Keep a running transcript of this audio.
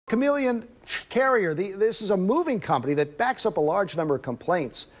Chameleon Carrier, this is a moving company that backs up a large number of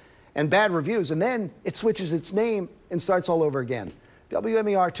complaints and bad reviews, and then it switches its name and starts all over again.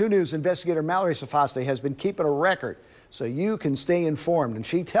 WMER 2 News investigator Mallory Sofaste has been keeping a record so you can stay informed, and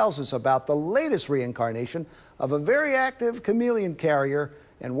she tells us about the latest reincarnation of a very active chameleon carrier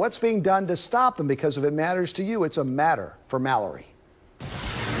and what's being done to stop them, because if it matters to you, it's a matter for Mallory.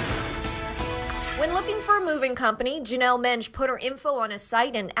 When looking for a moving company, Janelle Menge put her info on a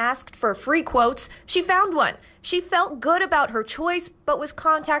site and asked for free quotes. She found one. She felt good about her choice, but was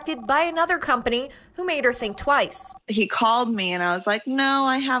contacted by another company who made her think twice. He called me and I was like, no,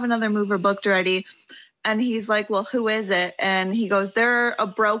 I have another mover booked already. And he's like, well, who is it? And he goes, they're a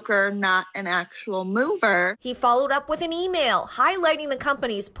broker, not an actual mover. He followed up with an email highlighting the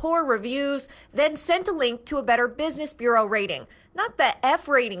company's poor reviews, then sent a link to a Better Business Bureau rating. Not the F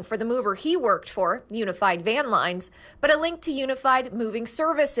rating for the mover he worked for, Unified Van Lines, but a link to Unified Moving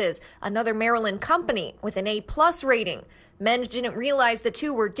Services, another Maryland company with an A+ rating. Menge didn't realize the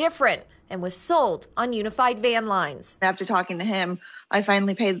two were different and was sold on Unified Van Lines. After talking to him, I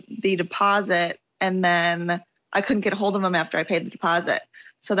finally paid the deposit, and then I couldn't get a hold of him after I paid the deposit.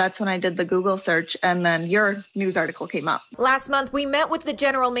 So that's when I did the Google search, and then your news article came up. Last month, we met with the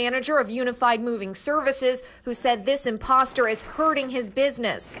general manager of Unified Moving Services, who said this imposter is hurting his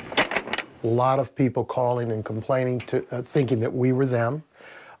business. A lot of people calling and complaining, thinking that we were them,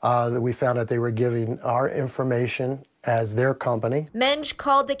 that we found out they were giving our information as their company. Menge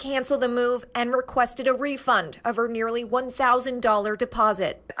called to cancel the move and requested a refund of her nearly $1,000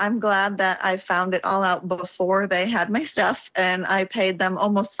 deposit. I'm glad that I found it all out before they had my stuff, and I paid them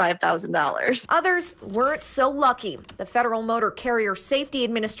almost $5,000. Others weren't so lucky. The Federal Motor Carrier Safety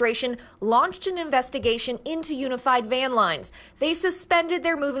Administration launched an investigation into Unified Van Lines. They suspended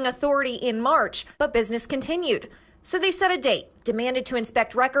their moving authority in March, but business continued. So they set a date, demanded to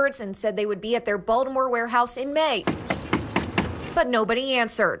inspect records, and said they would be at their Baltimore warehouse in May. But nobody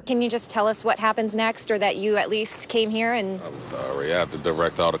answered. Can you just tell us what happens next, or that you at least came here and... I'm sorry, I have to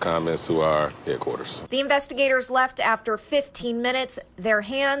direct all the comments to our headquarters. The investigators left after 15 minutes, their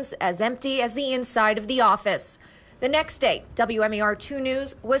hands as empty as the inside of the office. The next day, WMER 2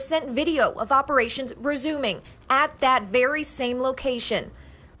 News was sent video of operations resuming at that very same location.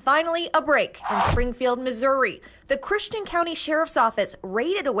 Finally, a break in Springfield, Missouri. The Christian County Sheriff's Office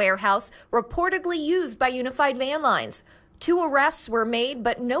raided a warehouse reportedly used by Unified Van Lines. 2 arrests were made,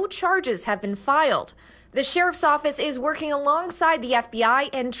 but no charges have been filed. The Sheriff's Office is working alongside the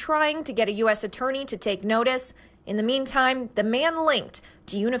FBI and trying to get a U.S. attorney to take notice. In the meantime, the man linked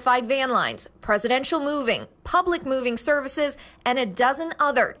to Unified Van Lines, Presidential Moving, Public Moving Services, and a dozen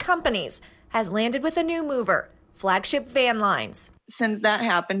other companies has landed with a new mover, Flagship Van Lines. Since that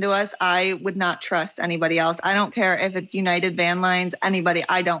happened to us, I would not trust anybody else. I don't care if it's United Van Lines, anybody,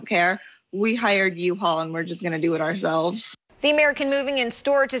 I don't care. We hired U-Haul and we're just going to do it ourselves. The American Moving and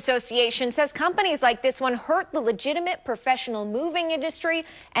Storage Association says companies like this one hurt the legitimate professional moving industry,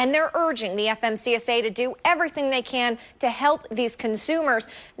 and they're urging the FMCSA to do everything they can to help these consumers.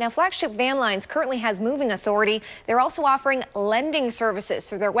 Now, Flagship Van Lines currently has moving authority. They're also offering lending services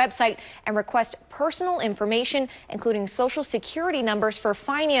through their website and request personal information, including social security numbers for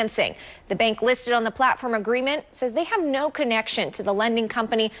financing. The bank listed on the platform agreement says they have no connection to the lending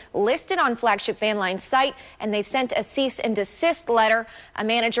company listed on Flagship Van Lines' site, and they've sent a cease and desist letter. A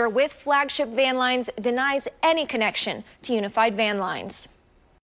manager with Flagship Van Lines denies any connection to Unified Van Lines.